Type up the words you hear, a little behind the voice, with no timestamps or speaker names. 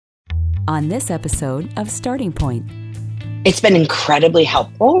on this episode of Starting Point. It's been incredibly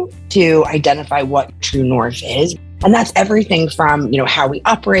helpful to identify what true north is. And that's everything from, how we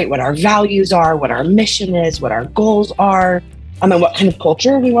operate, what our values are, what our mission is, what our goals are, and what kind of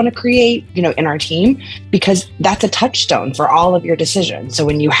culture we want to create, in our team, because that's a touchstone for all of your decisions. So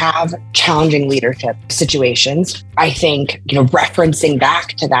when you have challenging leadership situations, I think, referencing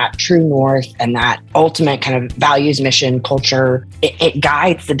back to that true north and that ultimate kind of values, mission, culture, it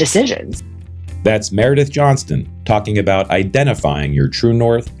guides the decisions. That's Meredith Johnston talking about identifying your true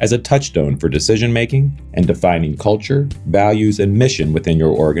north as a touchstone for decision-making and defining culture, values, and mission within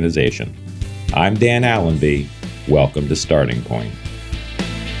your organization. I'm Dan Allenby. Welcome to Starting Point.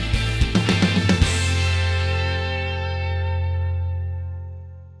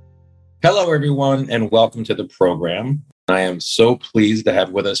 Hello, everyone, and welcome to the program. I am so pleased to have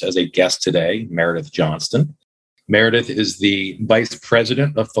with us as a guest today, Meredith Johnston. Meredith is the Vice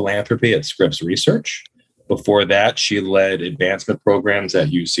President of Philanthropy at Scripps Research. Before that, she led advancement programs at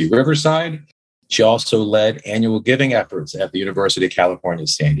UC Riverside. She also led annual giving efforts at the University of California,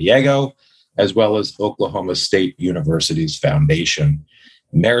 San Diego, as well as Oklahoma State University's foundation.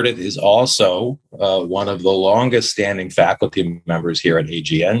 Meredith is also one of the longest standing faculty members here at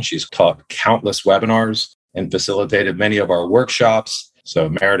AGN. She's taught countless webinars and facilitated many of our workshops. So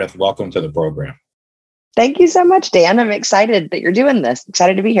Meredith, welcome to the program. Thank you so much, Dan. I'm excited that you're doing this.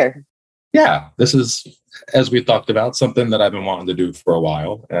 Excited to be here. Yeah, this is, as we talked about, something that I've been wanting to do for a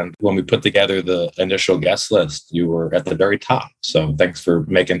while. And when we put together the initial guest list, you were at the very top. So thanks for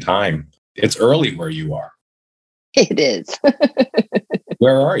making time. It's early where you are. It is.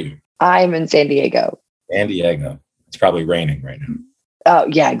 Where are you? I'm in San Diego. San Diego. It's probably raining right now. Oh,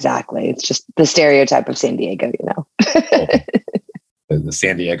 yeah, exactly. It's just the stereotype of San Diego, The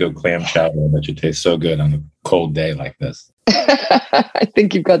San Diego clam chowder that should taste so good on a cold day like this. I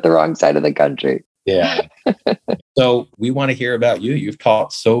think you've got the wrong side of the country. Yeah. So we want to hear about you. You've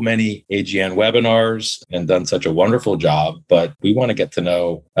taught so many AGN webinars and done such a wonderful job, but we want to get to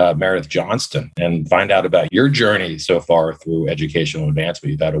know Meredith Johnston and find out about your journey so far through educational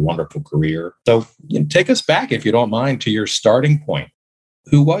advancement. You've had a wonderful career. So take us back, if you don't mind, to your starting point.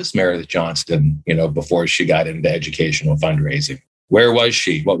 Who was Meredith Johnston, before she got into educational fundraising? Where was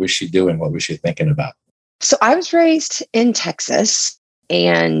she? What was she doing? What was she thinking about? So I was raised in Texas,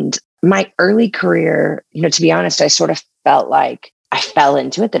 and my early career, to be honest, I sort of felt like I fell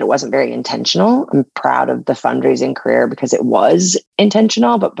into it, that it wasn't very intentional. I'm proud of the fundraising career because it was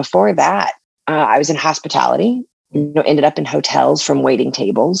intentional. But before that, I was in hospitality, ended up in hotels from waiting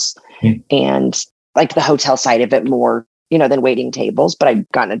tables and like the hotel side of it more, than waiting tables. But I'd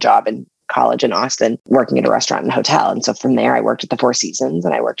gotten a job in college in Austin, working at a restaurant and hotel. And so from there, I worked at the Four Seasons,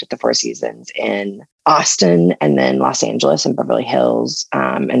 and I worked at the Four Seasons in Austin and then Los Angeles and Beverly Hills,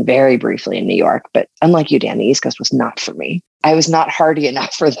 and very briefly in New York. But unlike you, Dan, the East Coast was not for me. I was not hardy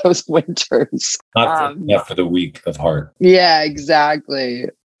enough for those winters. Not for the weak of heart. Yeah, exactly.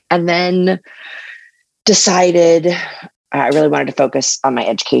 And then decided I really wanted to focus on my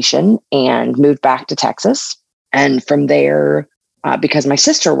education and moved back to Texas. And from there, because my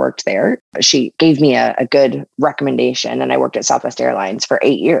sister worked there, she gave me a good recommendation, and I worked at Southwest Airlines for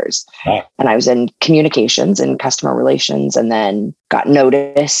 8 years. Wow. And I was in communications and customer relations, and then got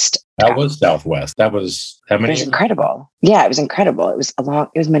noticed. That was Southwest. That was how many? It was incredible. Yeah, it was incredible. It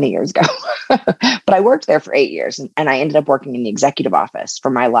was many years ago, but I worked there for 8 years, and I ended up working in the executive office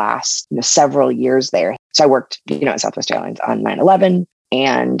for my last several years there. So I worked, at Southwest Airlines on 9/11.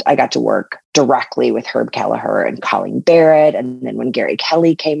 And I got to work directly with Herb Kelleher and Colleen Barrett. And then when Gary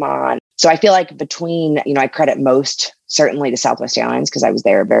Kelly came on. So I feel like between, I credit most certainly to Southwest Airlines because I was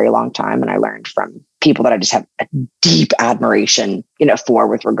there a very long time. And I learned from people that I just have a deep admiration, for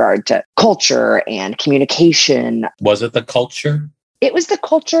with regard to culture and communication. Was it the culture? It was the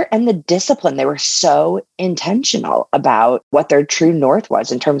culture and the discipline. They were so intentional about what their true north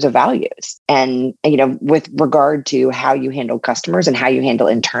was in terms of values. And, with regard to how you handle customers and how you handle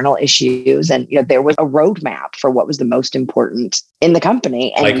internal issues. And, there was a roadmap for what was the most important in the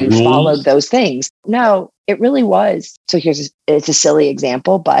company. And like you rules? Followed those things. No, it really was. So it's a silly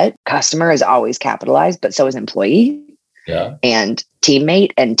example, but customer is always capitalized, but so is employee. Yeah. And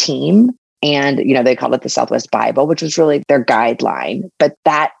teammate and team. And, they called it the Southwest Bible, which was really their guideline. But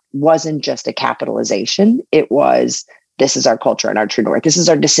that wasn't just a capitalization. It was, this is our culture and our true north. This is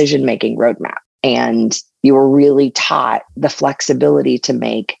our decision-making roadmap. And you were really taught the flexibility to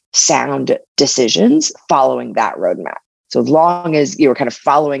make sound decisions following that roadmap. So as long as you were kind of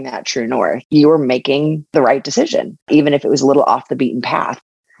following that true north, you were making the right decision, even if it was a little off the beaten path.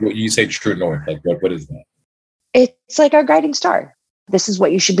 When you say true north, like what is that? It's like our guiding star. this is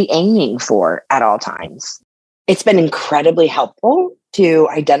what you should be aiming for at all times. It's been incredibly helpful to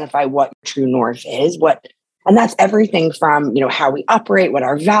identify what true north is, and that's everything from, how we operate, what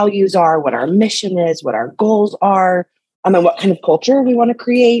our values are, what our mission is, what our goals are, and what kind of culture we want to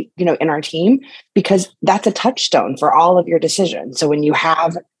create, in our team, because that's a touchstone for all of your decisions. So when you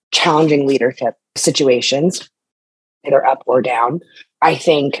have challenging leadership situations, either up or down, I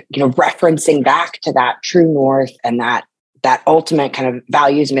think, referencing back to that true north and that ultimate kind of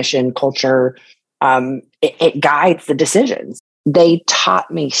values, mission, culture, it guides the decisions. They taught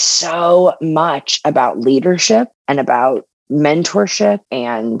me so much about leadership and about mentorship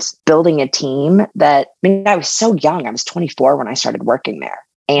and building a team that, I was so young. I was 24 when I started working there.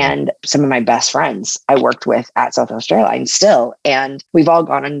 And some of my best friends I worked with at Southwest Airlines still. And we've all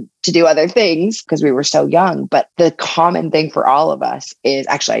gone on to do other things because we were so young. But the common thing for all of us is,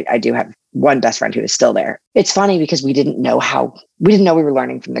 actually, I do have one best friend who is still there. It's funny because we didn't know we were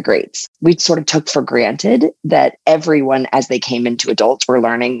learning from the greats. We sort of took for granted that everyone, as they came into adults, were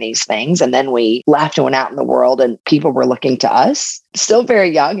learning these things. And then we left and went out in the world and people were looking to us, still very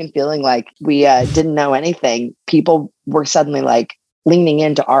young and feeling like we didn't know anything. People were suddenly like leaning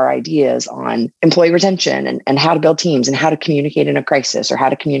into our ideas on employee retention and how to build teams and how to communicate in a crisis or how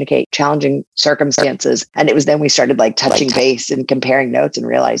to communicate challenging circumstances. And it was then we started like touching base and comparing notes and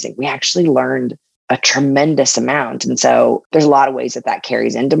realizing we actually learned a tremendous amount. And so there's a lot of ways that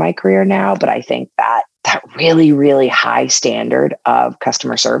carries into my career now. But I think that really, really high standard of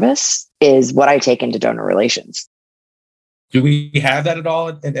customer service is what I take into donor relations. Do we have that at all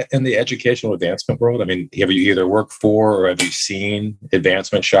in the educational advancement world? I mean, have you either worked for or have you seen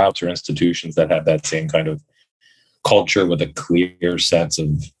advancement shops or institutions that have that same kind of culture with a clear sense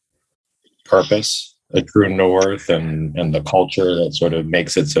of purpose, a true north, and the culture that sort of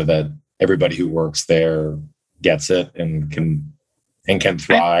makes it so that everybody who works there gets it and can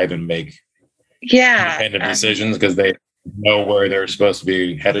thrive and make independent decisions because they know where they're supposed to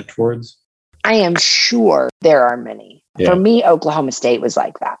be headed towards? I am sure there are many. Yeah. For me, Oklahoma State was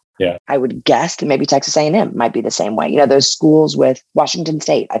like that. Yeah. I would guess that maybe Texas A&M might be the same way. Those schools with Washington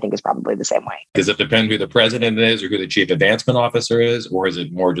State, I think is probably the same way. Does it depend who the president is or who the chief advancement officer is, or is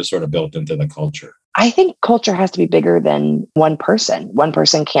it more just sort of built into the culture? I think culture has to be bigger than one person. One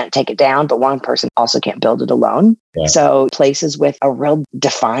person can't take it down, but one person also can't build it alone. Yeah. So places with a real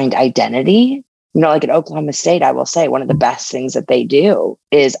defined identity, like at Oklahoma State, I will say one of the best things that they do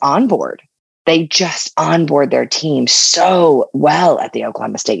is onboard. They just onboard their team so well at the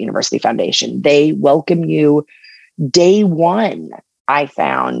Oklahoma State University Foundation. They welcome you day one. I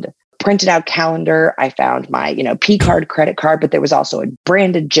found printed out calendar. I found my, P-card credit card, but there was also a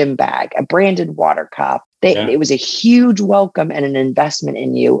branded gym bag, a branded water cup. It was a huge welcome and an investment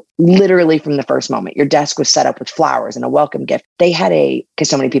in you, literally from the first moment. Your desk was set up with flowers and a welcome gift. They had because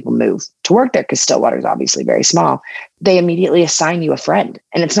so many people move to work there because Stillwater is obviously very small. They immediately assign you a friend.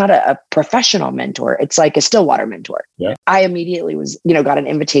 And it's not a professional mentor. It's like a Stillwater mentor. Yeah. I immediately got an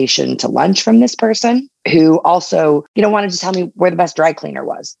invitation to lunch from this person who also, wanted to tell me where the best dry cleaner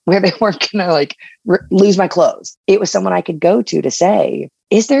was, where they weren't going to lose my clothes. It was someone I could go to say,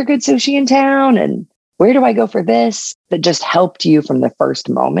 is there a good sushi in town? And where do I go for this? That just helped you from the first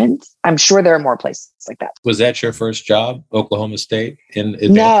moment. I'm sure there are more places like that. Was that your first job, Oklahoma State?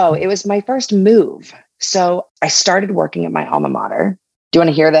 No, it was my first move. So I started working at my alma mater. Do you want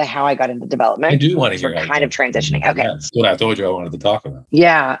to hear how I got into development? I do want to hear. We're kind of transitioning. Okay. That's what I told you I wanted to talk about.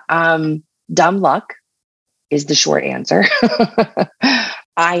 Yeah. Dumb luck is the short answer.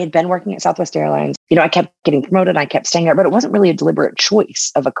 I had been working at Southwest Airlines. I kept getting promoted. I kept staying there, but it wasn't really a deliberate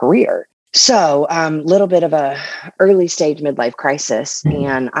choice of a career. So little bit of a early stage midlife crisis.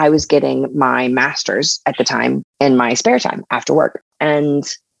 And I was getting my master's at the time in my spare time after work. And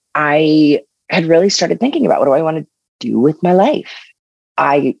I had really started thinking about what do I want to do with my life?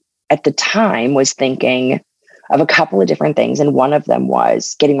 I, at the time, was thinking of a couple of different things. And one of them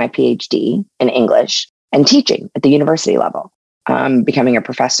was getting my PhD in English and teaching at the university level, becoming a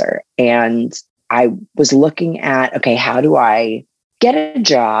professor. And I was looking at, okay, how do I get a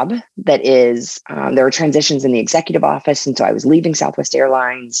job that is, there were transitions in the executive office. And so I was leaving Southwest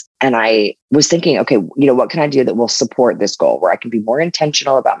Airlines and I was thinking, okay, what can I do that will support this goal where I can be more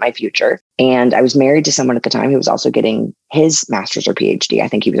intentional about my future? And I was married to someone at the time who was also getting his master's or PhD. I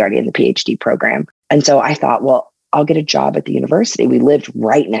think he was already in the PhD program. And so I thought, well, I'll get a job at the university. We lived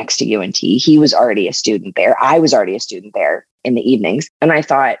right next to UNT. He was already a student there. I was already a student there in the evenings. And I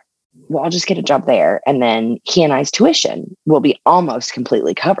thought, well, I'll just get a job there. And then he and I's tuition will be almost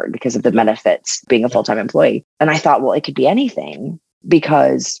completely covered because of the benefits being a full-time employee. And I thought, well, it could be anything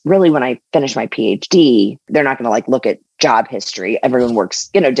because really when I finish my PhD, they're not going to look at job history. Everyone works,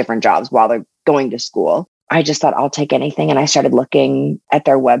 different jobs while they're going to school. I just thought I'll take anything. And I started looking at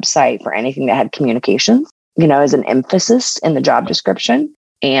their website for anything that had communications, as an emphasis in the job description.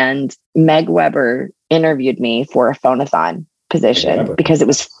 And Meg Weber interviewed me for a phone-a-thon position because it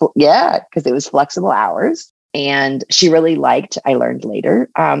was flexible hours. And she really liked, I learned later,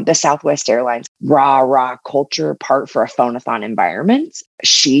 the Southwest Airlines raw culture part for a phone-a-thon environment.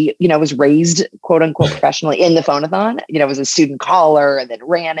 She, was raised, quote unquote, professionally in the phone-a-thon, was a student caller and then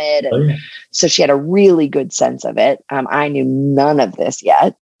ran it. And so she had a really good sense of it. I knew none of this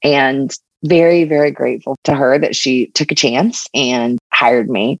yet. And very, very grateful to her that she took a chance and hired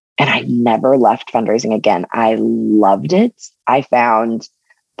me. And I never left fundraising again. I loved it. I found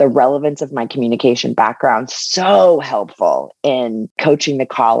the relevance of my communication background so helpful in coaching the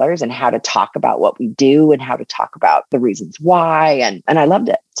callers and how to talk about what we do and how to talk about the reasons why. And I loved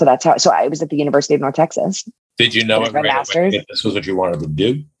it. So that's how, so I was at the University of North Texas. Did you know it right away that this was what you wanted to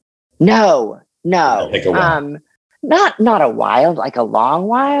do? No. Take a while. Not a while, like a long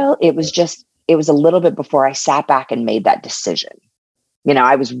while. It was a little bit before I sat back and made that decision.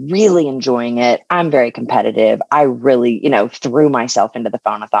 I was really enjoying it. I'm very competitive. I really, threw myself into the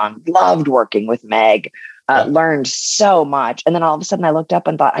phone-a-thon, loved working with Meg, learned so much. And then all of a sudden I looked up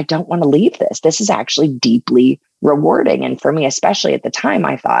and thought, I don't want to leave this. This is actually deeply rewarding. And for me, especially at the time,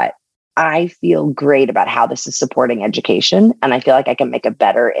 I thought, I feel great about how this is supporting education. And I feel like I can make a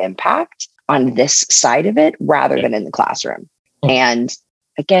better impact on this side of it rather than in the classroom. And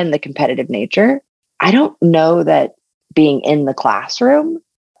again, the competitive nature, I don't know that being in the classroom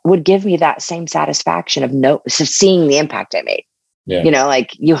would give me that same satisfaction of seeing the impact I made. Yeah.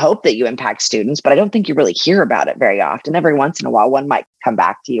 Like you hope that you impact students, but I don't think you really hear about it very often. Every once in a while, one might come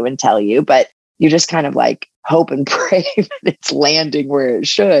back to you and tell you, but you just kind of like hope and pray that it's landing where it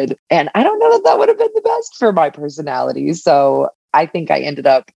should. And I don't know that would have been the best for my personality. So I think I ended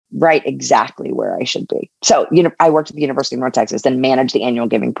up right exactly where I should be. So, I worked at the University of North Texas and managed the annual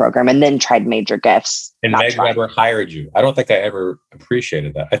giving program and then tried major gifts. And Meg Weber hired you. I don't think I ever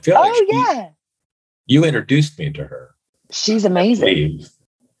appreciated that. I feel like you introduced me to her. She's amazing.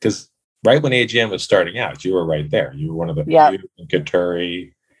 Because right when AGM was starting out, you were right there. You were one of the few, and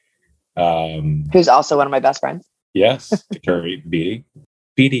Katuri. Who's also one of my best friends. Yes, Katuri, Beatty.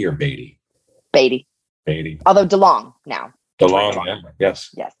 Beatty or Beatty? Beatty. Although DeLong now. DeLong,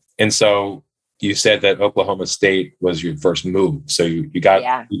 yes. And so you said that Oklahoma State was your first move. So you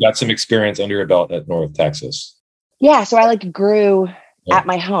got some experience under your belt at North Texas. Yeah. So I grew at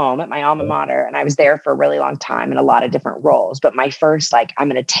my home, at my alma mater, and I was there for a really long time in a lot of different roles. But my first, I'm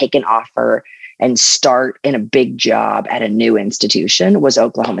going to take an offer and start in a big job at a new institution was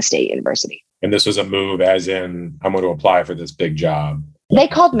Oklahoma State University. And this was a move as in, I'm going to apply for this big job. They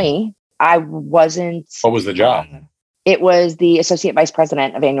called me. I wasn't. What was the job? It was the Associate Vice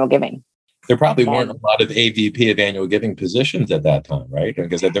President of Annual Giving. There probably weren't a lot of AVP of Annual Giving positions at that time, right?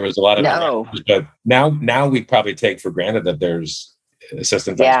 Because there was a lot of but now we probably take for granted that there's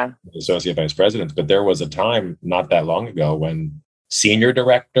assistant associate vice presidents, but there was a time not that long ago when senior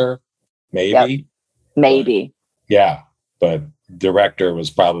director, maybe. But director was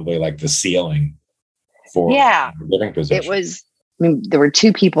probably like the ceiling for giving position. It was. There were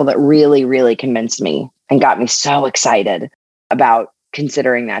two people that really, really convinced me and got me so excited about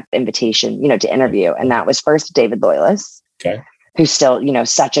considering that invitation, to interview. And that was first David Loylis, who's still,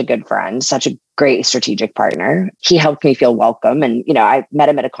 such a good friend, such a great strategic partner. He helped me feel welcome. And, I met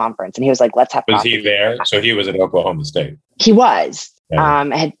him at a conference and he was like, let's have coffee. Was he there? So he was at Oklahoma State. He was,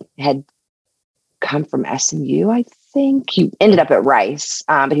 had come from SMU, I think. He ended up at Rice,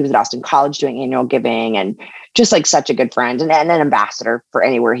 but he was at Austin College doing annual giving and just such a good friend and an ambassador for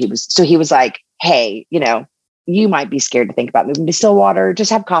anywhere he was. So he was like, hey, you might be scared to think about moving to Stillwater. Just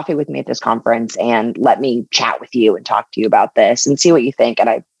have coffee with me at this conference and let me chat with you and talk to you about this and see what you think. And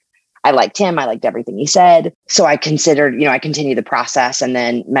I liked him. I liked everything he said. So I considered, I continued the process and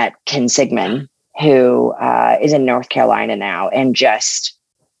then met Ken Sigmund, who is in North Carolina now and just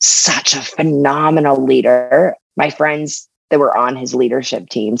such a phenomenal leader. My friends that were on his leadership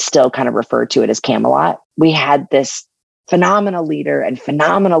team still kind of refer to it as Camelot. We had this phenomenal leader and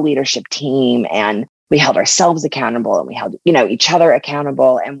phenomenal leadership team, and we held ourselves accountable and we held, each other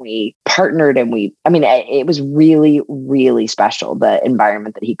accountable, and we partnered and it was really, really special. The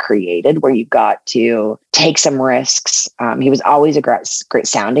environment that he created where you got to take some risks. He was always a great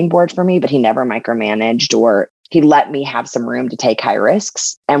sounding board for me, but he never micromanaged, or he let me have some room to take high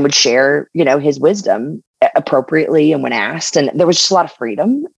risks and would share, his wisdom appropriately and when asked. And there was just a lot of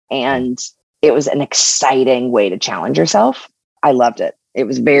freedom, and it was an exciting way to challenge yourself. I loved it. It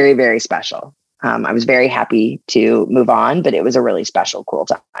was very, very special. I was very happy to move on, but it was a really special, cool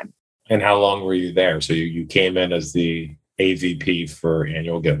time. And how long were you there? So you came in as the AVP for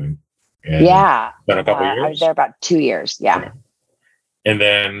annual giving. And yeah. Been a couple years? I was there about 2 years. Yeah. Okay. And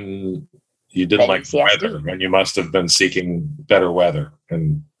then you didn't like the weather, and you must have been seeking better weather.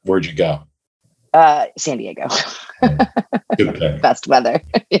 And where'd you go? San Diego. Good pick. Best weather.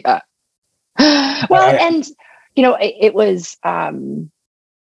 Yeah. Well, and, it was, Ken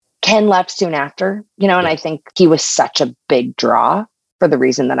left soon after, and I think he was such a big draw for the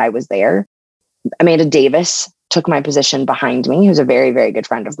reason that I was there. Amanda Davis took my position behind me, who's a very, very good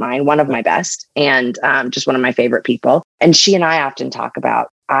friend of mine, one of my best, and just one of my favorite people. And she and I often talk about,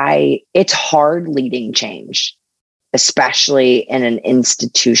 it's hard leading change, especially in an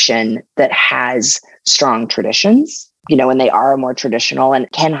institution that has strong traditions, when they are more traditional.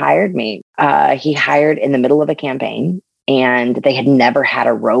 And Ken hired me. He hired in the middle of a campaign, and they had never had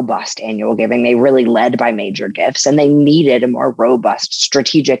a robust annual giving. They really led by major gifts, and they needed a more robust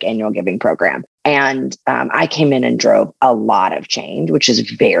strategic annual giving program. And I came in and drove a lot of change, which is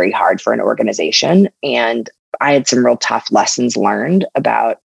very hard for an organization. And I had some real tough lessons learned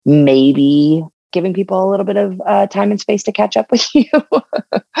about maybe giving people a little bit of time and space to catch up with you.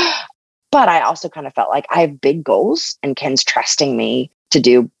 But I also kind of felt like I have big goals, and Ken's trusting me to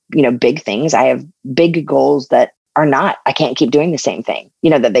do, big things. I have big goals that I can't keep doing the same thing,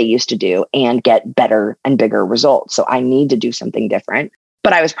 that they used to do and get better and bigger results. So I need to do something different.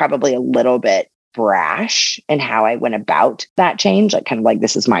 But I was probably a little bit brash in how I went about that change, like kind of like,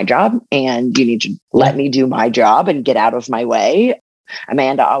 this is my job and you need to let me do my job and get out of my way.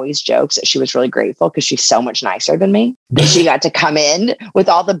 Amanda always jokes that she was really grateful because she's so much nicer than me. She got to come in with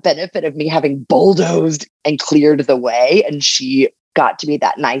all the benefit of me having bulldozed and cleared the way. And she got to be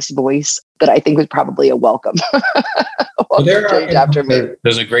that nice voice that I think was probably a welcome. Change after me.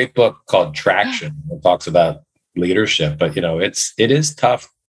 There's a great book called Traction that talks about leadership, but it is tough.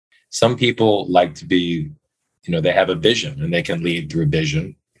 Some people like to be, they have a vision and they can lead through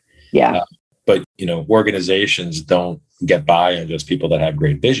vision. Yeah. But organizations don't get by on just people that have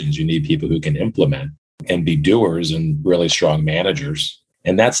great visions. You need people who can implement and be doers and really strong managers.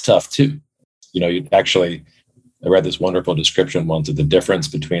 And that's tough too. I read this wonderful description once of the difference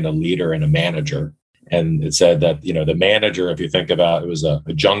between a leader and a manager. And it said that, the manager, if you think about it, was a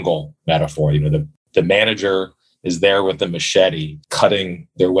jungle metaphor. The manager is there with the machete cutting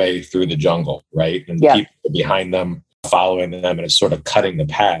their way through the jungle, right? And people behind them, following them, and it's sort of cutting the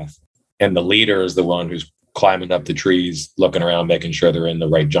path. And the leader is the one who's climbing up the trees, looking around, making sure they're in the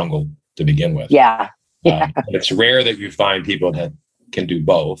right jungle to begin with. Yeah. And it's rare that you find people that can do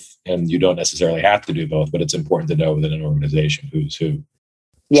both, and you don't necessarily have to do both, but it's important to know within an organization who's who.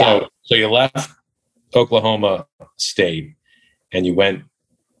 Yeah. So you left Oklahoma State and you went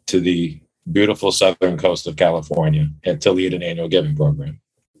to the beautiful southern coast of California and to lead an annual giving program,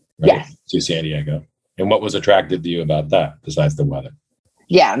 right? Yes. To San Diego. And what was attractive to you about that besides the weather?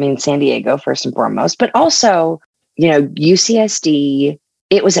 Yeah, San Diego first and foremost, but also, UCSD,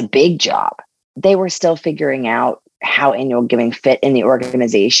 it was a big job. They were still figuring out how annual giving fit in the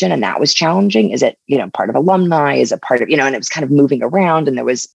organization. And that was challenging. Is it, part of alumni? Is it part of, and it was kind of moving around, and there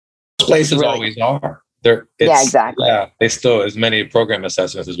was places really, always are. Exactly. Yeah, they still, as many program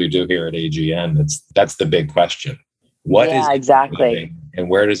assessments as we do here at AGN, that's the big question. What is exactly, and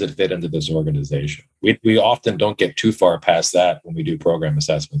where does it fit into this organization? We often don't get too far past that when we do program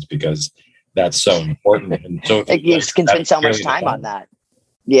assessments because that's so important. And so you can spend so much time on that.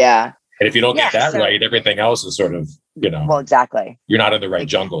 Yeah. And if you don't get that right, everything else is sort of, well, exactly. You're not in the right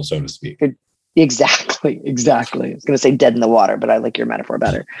jungle, so to speak. Exactly. I was going to say dead in the water, but I like your metaphor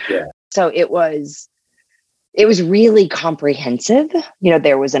better. Yeah. So it was really comprehensive.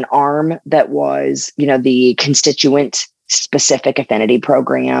 There was an arm that was, the constituent specific affinity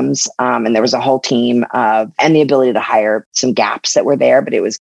programs. And there was a whole team and the ability to hire some gaps that were there, but it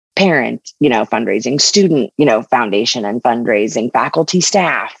was parent, fundraising, student, foundation and fundraising, faculty,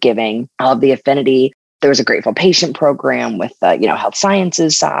 staff, giving, all of the affinity. There was a grateful patient program with the, health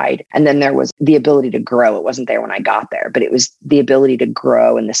sciences side. And then there was the ability to grow. It wasn't there when I got there, but it was the ability to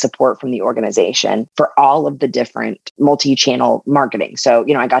grow and the support from the organization for all of the different multi-channel marketing. So,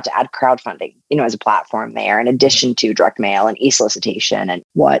 I got to add crowdfunding, as a platform there, in addition to direct mail and e-solicitation and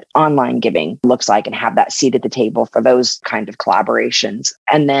what online giving looks like, and have that seat at the table for those kind of collaborations.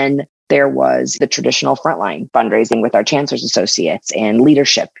 And then there was the traditional frontline fundraising with our chancellor's associates and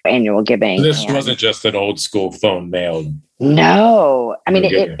leadership annual giving. So this wasn't just an old school phone mail. No,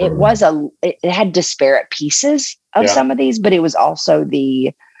 it had disparate pieces of some of these, but it was also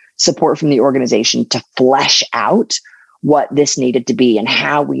the support from the organization to flesh out what this needed to be and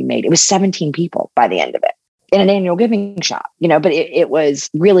how we made it. It was 17 people by the end of it in an annual giving shop, but it was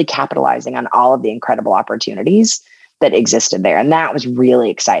really capitalizing on all of the incredible opportunities that existed there. And that was really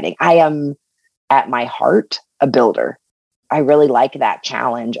exciting. I am at my heart a builder. I really like that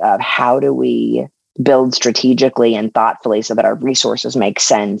challenge of how do we build strategically and thoughtfully so that our resources make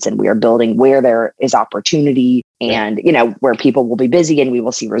sense and we are building where there is opportunity and, where people will be busy and we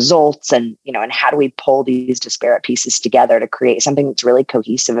will see results and how do we pull these disparate pieces together to create something that's really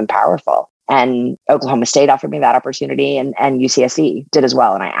cohesive and powerful. And Oklahoma State offered me that opportunity and UCSC did as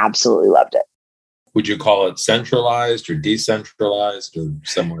well. And I absolutely loved it. Would you call it centralized or decentralized or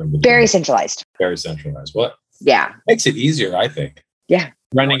somewhere in between? Very centralized. Very centralized. Well, yeah. Makes it easier, I think. Yeah.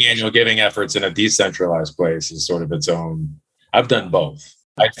 Running annual giving efforts in a decentralized place is sort of its own. I've done both.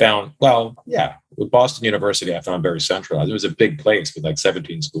 I found, with Boston University, I found very centralized. It was a big place with like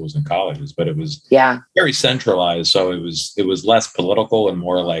 17 schools and colleges, but it was very centralized. So it was less political and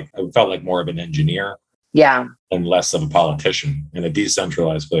more like, I felt like more of an engineer. Yeah. And less of a politician. In a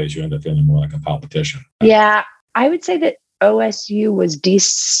decentralized place, you end up feeling more like a politician. Yeah. I would say that OSU was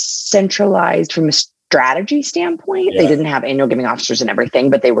decentralized from a strategy standpoint. They didn't have annual giving officers and everything,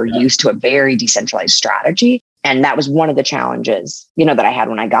 but they were used to a very decentralized strategy. And that was one of the challenges, that I had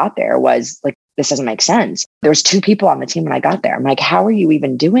when I got there was like, this doesn't make sense. There was 2 people on the team when I got there. I'm like, how are you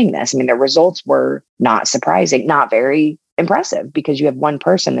even doing this? I mean, the results were not surprising, not very impressive because you have one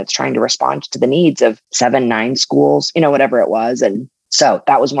person that's trying to respond to the needs of 7, 9 schools, whatever it was. And so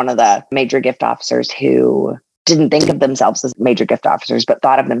that was one of the major gift officers who didn't think of themselves as major gift officers, but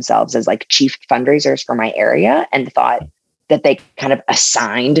thought of themselves as like chief fundraisers for my area and thought that they kind of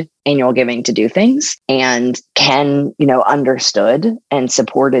assigned annual giving to do things. And Ken, understood and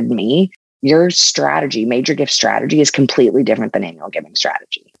supported me. Your strategy, major gift strategy, is completely different than annual giving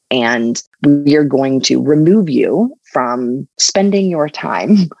strategy. And we're going to remove you from spending your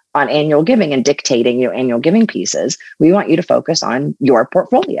time on annual giving and dictating annual giving pieces. We want you to focus on your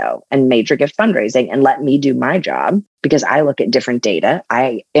portfolio and major gift fundraising and let me do my job because I look at different data.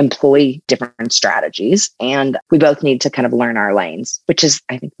 I employ different strategies and we both need to kind of learn our lanes, which is,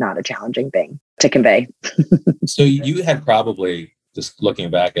 I think, not a challenging thing to convey. So you had probably, just looking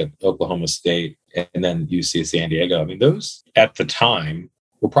back at Oklahoma State and then UC San Diego, I mean, those at the time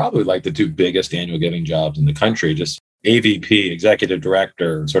were probably like the 2 biggest annual giving jobs in the country, just AVP, executive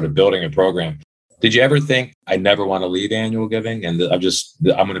director, sort of building a program. Did you ever think, I never want to leave annual giving and I'm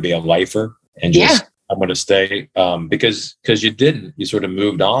going to be a lifer and I'm going to stay? Because you didn't, you sort of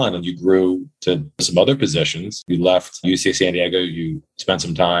moved on and you grew to some other positions. You left UC San Diego, you spent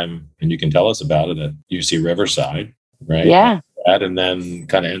some time, and you can tell us about it, at UC Riverside, right? Yeah. And then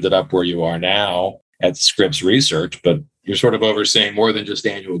kind of ended up where you are now at Scripps Research, but you're sort of overseeing more than just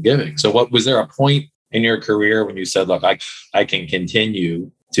annual giving. So what was there a point in your career when you said, look, I can continue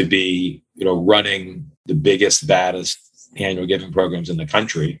to be, running the biggest, baddest annual giving programs in the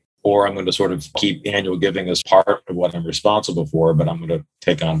country, or I'm going to sort of keep annual giving as part of what I'm responsible for, but I'm going to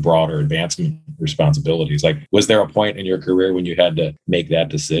take on broader advancement responsibilities? Like, was there a point in your career when you had to make that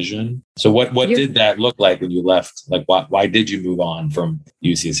decision? So what did that look like when you left? Like, why did you move on from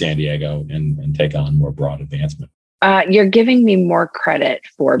UC San Diego and take on more broad advancement? You're giving me more credit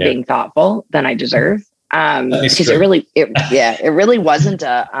for being thoughtful than I deserve. Because it really wasn't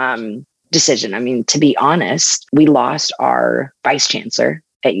a decision. I mean, to be honest, we lost our vice chancellor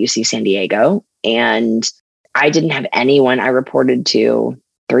at UC San Diego, and I didn't have anyone. I reported to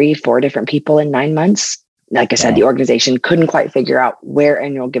 3-4 different people in 9 months. Like I said, the organization couldn't quite figure out where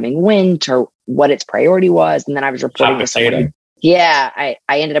annual giving went or what its priority was. And then I was reporting to someone. I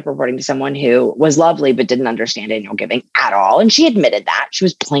ended up reporting to someone who was lovely, but didn't understand annual giving at all. And she admitted that. She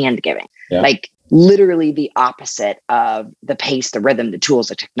was planned giving, like literally the opposite of the pace, the rhythm, the tools,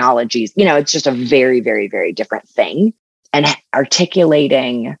 the technologies. It's just a very, very, very different thing. And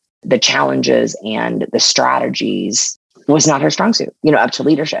articulating the challenges and the strategies was not her strong suit, up to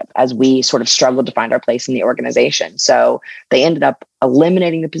leadership as we sort of struggled to find our place in the organization. So they ended up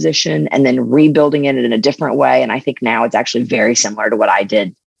eliminating the position and then rebuilding it in a different way. And I think now it's actually very similar to what I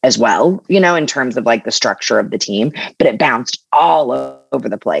did as well, in terms of like the structure of the team, but it bounced all over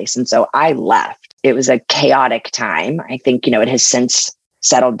the place. And so I left. It was a chaotic time. I think, it has since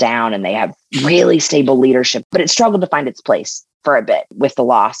settled down and they have really stable leadership, but it struggled to find its place for a bit with the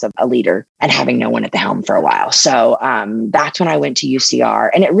loss of a leader and having no one at the helm for a while. So that's when I went to UCR.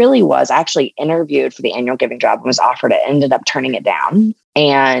 And it really was, I actually interviewed for the annual giving job and was offered it, ended up turning it down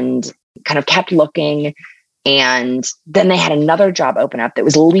and kind of kept looking. And then they had another job open up that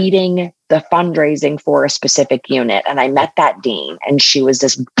was leading the fundraising for a specific unit. And I met that dean, and she was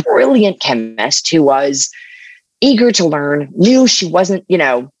this brilliant chemist who was eager to learn, knew she wasn't,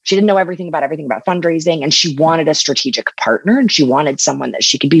 she didn't know everything about fundraising, and she wanted a strategic partner, and she wanted someone that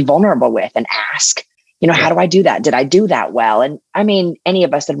she could be vulnerable with and ask, how do I do that? Did I do that well? And I mean, any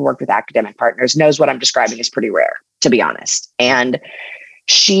of us that have worked with academic partners knows what I'm describing is pretty rare, to be honest. And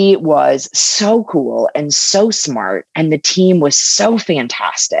she was so cool and so smart, and the team was so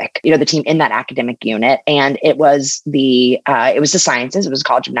fantastic. The team in that academic unit, and it was the sciences. It was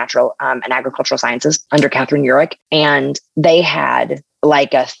College of Natural and Agricultural Sciences under Catherine Urick, and they had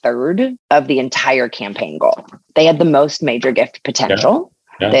like a third of the entire campaign goal. They had the most major gift potential.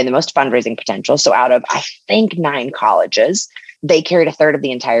 Yeah. They had the most fundraising potential. So out of, I think, 9 colleges, they carried a third of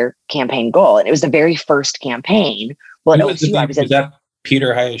the entire campaign goal, and it was the very first campaign. Well, was that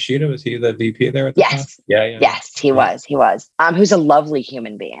Peter Hayashida? Was he the VP there at the time? Yes, he was. Who's a lovely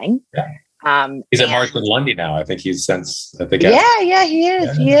human being. Yeah. He's at Marshall Lundy now. I think he's since at the Yeah, he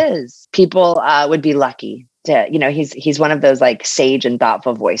is. Yeah. He is. People would be lucky to, he's one of those like sage and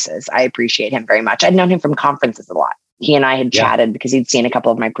thoughtful voices. I appreciate him very much. I'd known him from conferences a lot. He and I had chatted because he'd seen a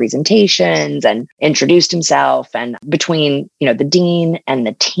couple of my presentations and introduced himself. And between, the dean and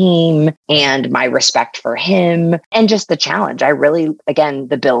the team and my respect for him and just the challenge, I really, again,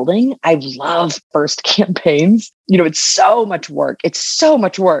 the building, I love first campaigns. It's so much work.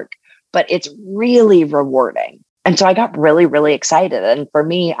 But it's really rewarding. And so I got really, really excited. And for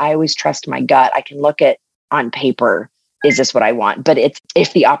me, I always trust my gut. I can look at on paper, is this what I want? But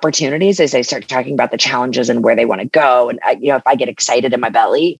if the opportunities, as they start talking about the challenges and where they want to go, and if I get excited in my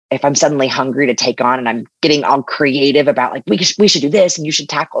belly, if I'm suddenly hungry to take on, and I'm getting all creative about like we should do this and you should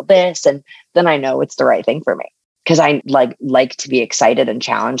tackle this, and then I know it's the right thing for me, because I like to be excited and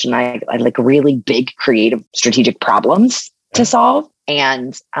challenged, and I like really big, creative, strategic problems to solve.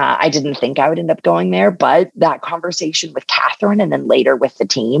 And I didn't think I would end up going there, but that conversation with Catherine and then later with the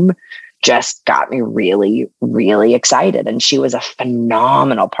team just got me really, really excited. And she was a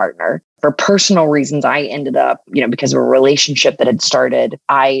phenomenal partner. For personal reasons, I ended up, because of a relationship that had started,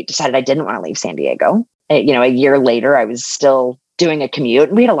 I decided I didn't want to leave San Diego. A year later, I was still doing a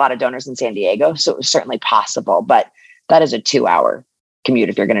commute. We had a lot of donors in San Diego, so it was certainly possible, but that is a 2-hour commute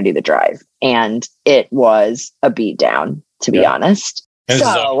if you're going to do the drive. And it was a beatdown, to be honest. And this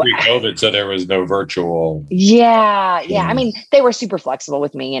is pre-COVID, so there was no virtual. Yeah. I mean, they were super flexible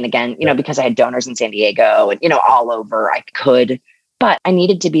with me. And again, because I had donors in San Diego and, all over, I could, but I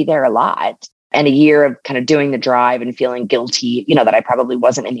needed to be there a lot. And a year of kind of doing the drive and feeling guilty, that I probably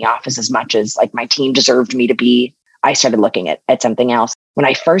wasn't in the office as much as like my team deserved me to be. I started looking at something else. When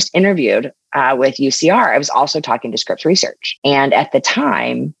I first interviewed with UCR, I was also talking to Scripps Research. And at the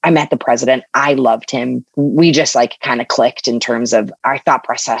time, I met the president. I loved him. We just like kind of clicked in terms of our thought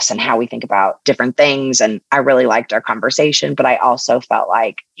process and how we think about different things. And I really liked our conversation, but I also felt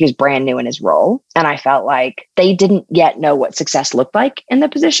like he was brand new in his role. And I felt like they didn't yet know what success looked like in the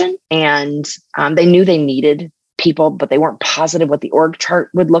position. And they knew they needed people, but they weren't positive what the org chart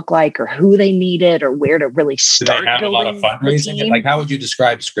would look like or who they needed or where to really start. Do they have a lot of fundraising? Like, how would you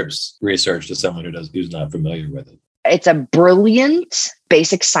describe Scripps Research to someone who's not familiar with it? It's a brilliant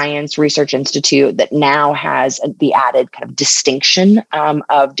basic science research institute that now has the added kind of distinction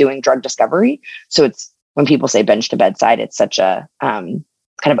of doing drug discovery. So it's, when people say bench to bedside, it's such a kind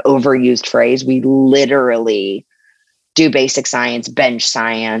of overused phrase. We literally do basic science, bench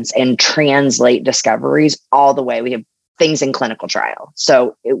science, and translate discoveries all the way. We have things in clinical trial.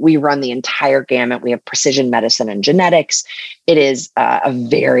 So we run the entire gamut. We have precision medicine and genetics. It is a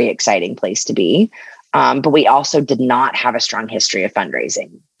very exciting place to be. But we also did not have a strong history of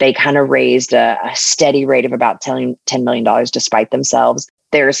fundraising. They kind of raised a steady rate of about $10 million despite themselves.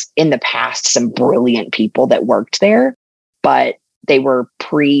 There's in the past some brilliant people that worked there, but they were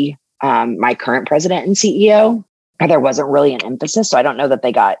pre my current president and CEO. There wasn't really an emphasis. So I don't know that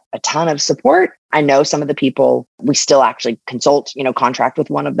they got a ton of support. I know some of the people, we still actually consult, contract with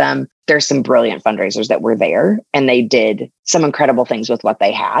one of them. There's some brilliant fundraisers that were there and they did some incredible things with what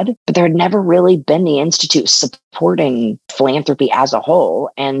they had, but there had never really been the institute supporting philanthropy as a whole.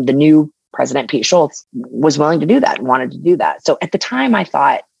 And the new president, Pete Schultz, was willing to do that and wanted to do that. So at the time I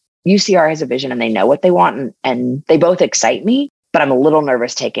thought UCR has a vision and they know what they want and they both excite me, but I'm a little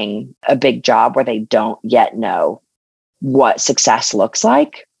nervous taking a big job where they don't yet know what success looks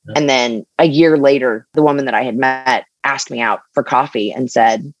like. Yeah. And then a year later, the woman that I had met asked me out for coffee and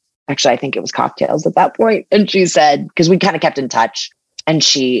said, actually, I think it was cocktails at that point. And she said, because we kind of kept in touch, and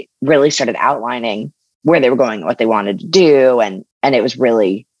she really started outlining where they were going, what they wanted to do. And it was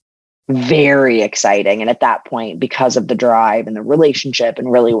really very exciting. And at that point, because of the drive and the relationship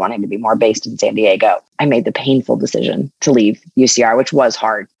and really wanting to be more based in San Diego, I made the painful decision to leave UCR, which was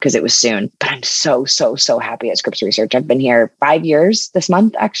hard because it was soon. But I'm so, so, so happy at Scripps Research. I've been here 5 years this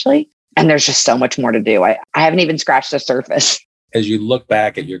month, actually. And there's just so much more to do. I haven't even scratched the surface. As you look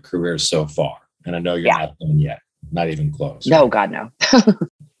back at your career so far, and I know you're not done yet, not even close. No, God, no.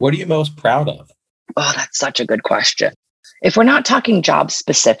 What are you most proud of? Oh, that's such a good question. If we're not talking job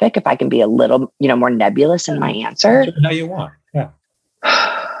specific, if I can be a little, more nebulous in my answer. How you want. Yeah.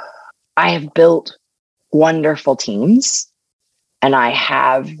 I have built wonderful teams, and I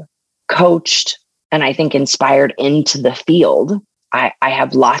have coached and I think inspired into the field. I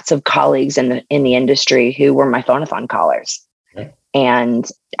have lots of colleagues in the industry who were my phone-a-thon callers. Okay. And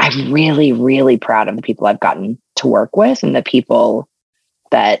I'm really, really proud of the people I've gotten to work with and the people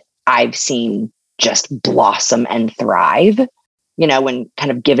that I've seen just blossom and thrive, when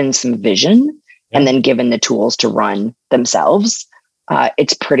kind of given some vision and then given the tools to run themselves.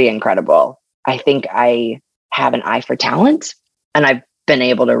 It's pretty incredible. I think I have an eye for talent, and I've been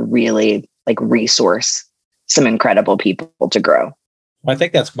able to really resource some incredible people to grow. I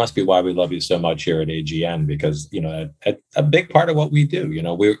think that must be why we love you so much here at AGN, because, a big part of what we do,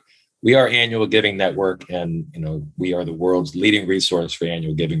 we are Annual Giving Network, and, we are the world's leading resource for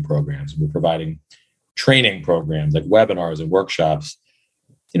annual giving programs. We're providing training programs like webinars and workshops,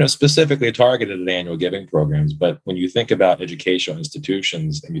 specifically targeted at annual giving programs. But when you think about educational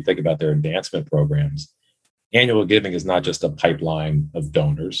institutions and you think about their advancement programs, annual giving is not just a pipeline of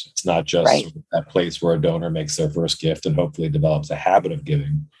donors. It's not just that place where a donor makes their first gift and hopefully develops a habit of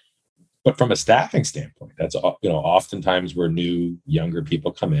giving. But from a staffing standpoint, that's, oftentimes where new, younger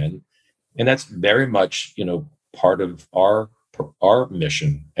people come in. And that's very much, part of our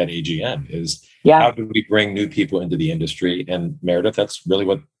mission at AGN is how do we bring new people into the industry? And Meredith, that's really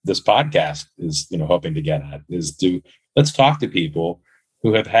what this podcast is, hoping to get at, is let's talk to people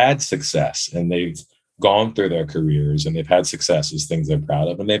who have had success and they've gone through their careers and they've had successes, things they're proud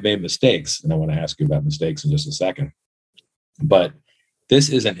of, and they've made mistakes. And I want to ask you about mistakes in just a second. But this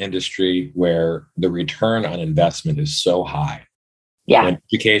is an industry where the return on investment is so high. Yeah. When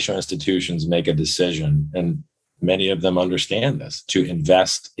educational institutions make a decision, and many of them understand this, to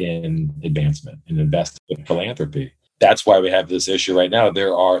invest in advancement and invest in philanthropy. That's why we have this issue right now.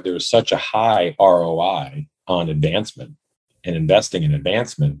 There's such a high ROI on advancement and investing in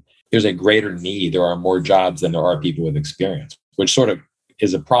advancement. There's a greater need. There are more jobs than there are people with experience, which sort of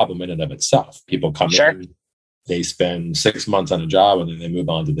is a problem in and of itself. People come in, they spend 6 months on a job, and then they move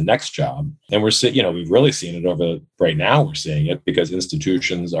on to the next job. And we've really seen it right now. We're seeing it because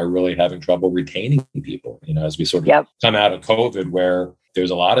institutions are really having trouble retaining people, as we sort of come out of COVID, where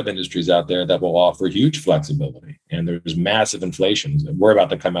there's a lot of industries out there that will offer huge flexibility, and there's massive inflation. We're about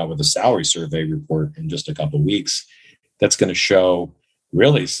to come out with a salary survey report in just a couple of weeks that's going to show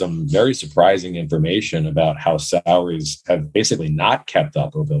really some very surprising information about how salaries have basically not kept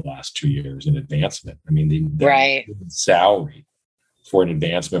up over the last 2 years in advancement. I mean, the salary for an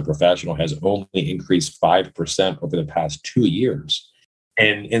advancement professional has only increased 5% over the past 2 years.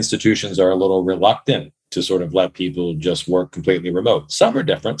 And institutions are a little reluctant to sort of let people just work completely remote. Some are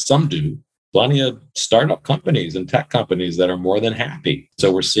different, some do. Plenty of startup companies and tech companies that are more than happy.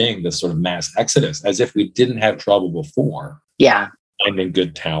 So we're seeing this sort of mass exodus as if we didn't have trouble before. Yeah. Finding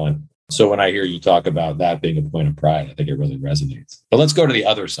good talent. So when I hear you talk about that being a point of pride, I think it really resonates. But let's go to the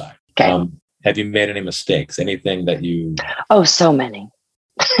other side. Okay. Have you made any mistakes? Anything that you... Oh, so many.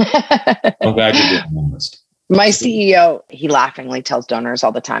 I'm glad you're being honest. My CEO, he laughingly tells donors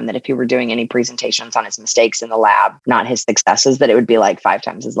all the time that if he were doing any presentations on his mistakes in the lab, not his successes, that it would be like 5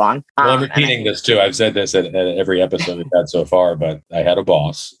 times as long. Well, I'm repeating this too. I've said this at every episode we've had so far, but I had a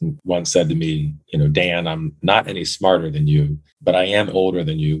boss who once said to me, Dan, I'm not any smarter than you, but I am older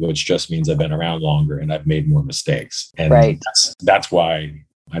than you, which just means I've been around longer and I've made more mistakes. And that's why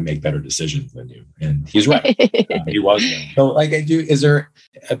I make better decisions than you. And he's right. He was right. So is there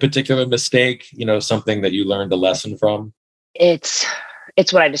a particular mistake, something that you learned a lesson from? It's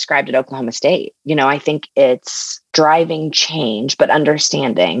what I described at Oklahoma State. I think it's driving change, but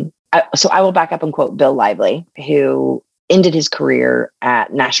understanding. So I will back up and quote Bill Lively, who ended his career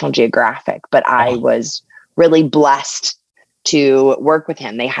at National Geographic, but I was really blessed to work with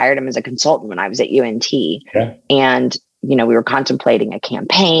him. They hired him as a consultant when I was at UNT. Yeah. And we were contemplating a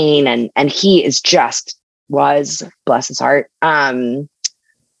campaign, and he was, bless his heart,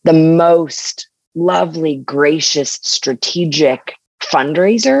 the most lovely, gracious, strategic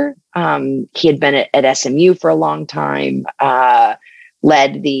fundraiser. He had been at SMU for a long time,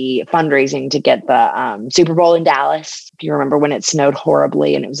 led the fundraising to get the Super Bowl in Dallas. If you remember when it snowed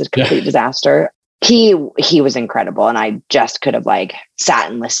horribly and it was a complete disaster. He was incredible. And I just could have like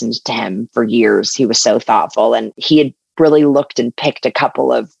sat and listened to him for years. He was so thoughtful. And he had really looked and picked a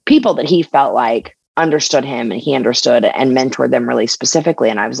couple of people that he felt like understood him and he understood and mentored them really specifically.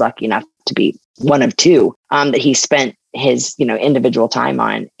 And I was lucky enough to be one of two that he spent his, individual time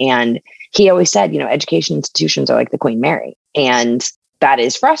on. And he always said, education institutions are like the Queen Mary. And that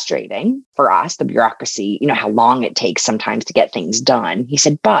is frustrating for us, the bureaucracy, how long it takes sometimes to get things done. He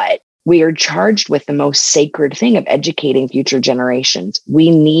said, but we are charged with the most sacred thing of educating future generations.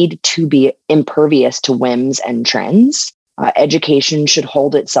 We need to be impervious to whims and trends. Education should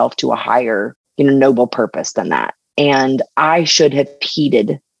hold itself to a higher, noble purpose than that. And I should have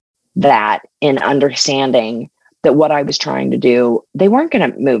heeded that in understanding that what I was trying to do, they weren't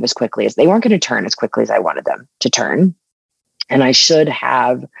going to move as quickly they weren't going to turn as quickly as I wanted them to turn. And I should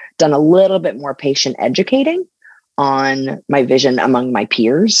have done a little bit more patient educating on my vision among my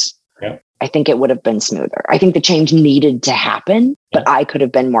peers. Yeah. I think it would have been smoother. I think the change needed to happen, but I could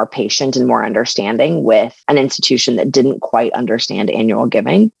have been more patient and more understanding with an institution that didn't quite understand annual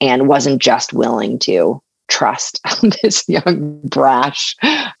giving and wasn't just willing to trust this young, brash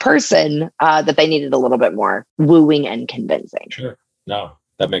person that they needed a little bit more wooing and convincing. Sure. No,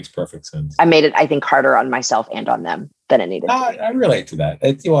 that makes perfect sense. I made it, I think, harder on myself and on them than it needed to be. I relate to that.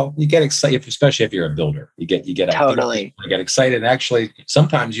 You get excited, especially if you're a builder. You get Totally. You get excited. Actually,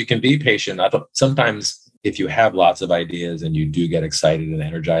 sometimes you can be patient. Sometimes if you have lots of ideas and you do get excited and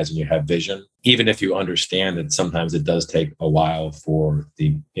energized and you have vision, even if you understand that sometimes it does take a while for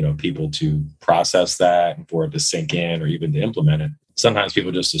the people to process that and for it to sink in or even to implement it. Sometimes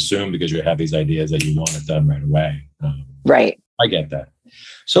people just assume because you have these ideas that you want it done right away. Right. I get that.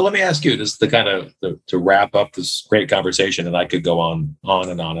 So let me ask you, just to wrap up this great conversation, and I could go on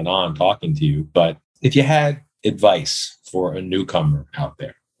and on and on talking to you, but if you had advice for a newcomer out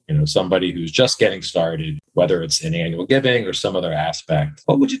there, somebody who's just getting started, whether it's in annual giving or some other aspect,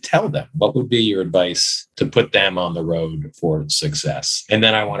 what would you tell them? What would be your advice to put them on the road for success? And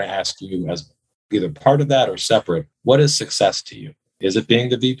then I want to ask you, as either part of that or separate, what is success to you? Is it being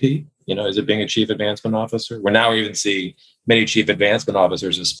the VP? Is it being a chief advancement officer? We're now even seeing many chief advancement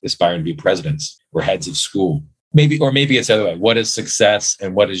officers aspiring to be presidents or heads of school. Maybe it's the other way. What is success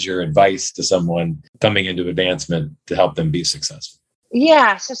and what is your advice to someone coming into advancement to help them be successful?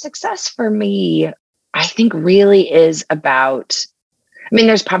 Yeah. So success for me, I think really is about,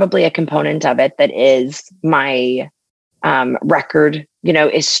 there's probably a component of it that is my record,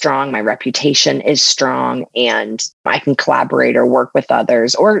 is strong. My reputation is strong and I can collaborate or work with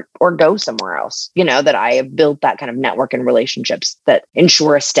others or go somewhere else, that I have built that kind of network and relationships that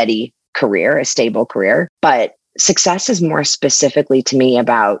ensure a steady career, a stable career. But success is more specifically to me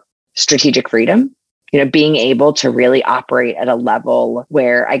about strategic freedom, being able to really operate at a level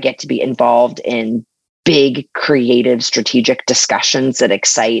where I get to be involved in big, creative, strategic discussions that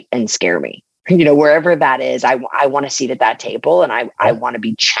excite and scare me. Wherever that is, I want to sit at that table and I want to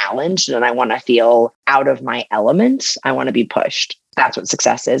be challenged and I want to feel out of my element. I want to be pushed. That's what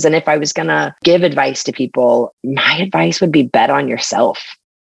success is. And if I was going to give advice to people, my advice would be bet on yourself.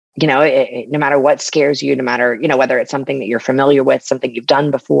 No matter what scares you, no matter, whether it's something that you're familiar with, something you've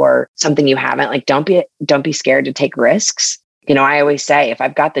done before, something you haven't, don't be scared to take risks. I always say, if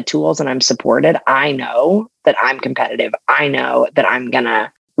I've got the tools and I'm supported, I know that I'm competitive. I know that I'm going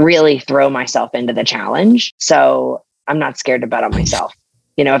to really throw myself into the challenge. So I'm not scared to bet on myself.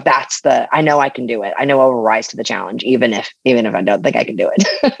 If that's I know I can do it. I know I will rise to the challenge, even if I don't think I can do it.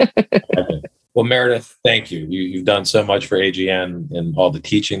 Okay. Well, Meredith, thank you. You've done so much for AGN and all the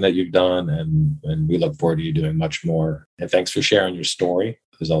teaching that you've done, and we look forward to you doing much more. And thanks for sharing your story.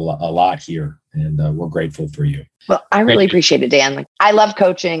 There's a lot here, and we're grateful for you. Well, I really appreciate it, Dan. I love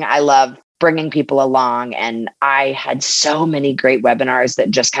coaching. I love bringing people along. And I had so many great webinars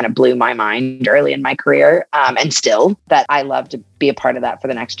that just kind of blew my mind early in my career. And still, that I love to be a part of that for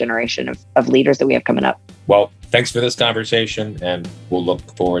the next generation of leaders that we have coming up. Well, thanks for this conversation. And we'll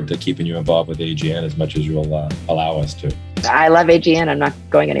look forward to keeping you involved with AGN as much as you'll allow us to. I love AGN. I'm not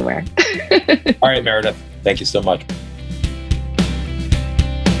going anywhere. All right, Meredith. Thank you so much.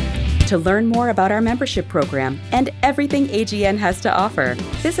 To learn more about our membership program and everything AGN has to offer,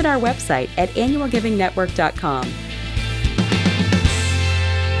 visit our website at annualgivingnetwork.com.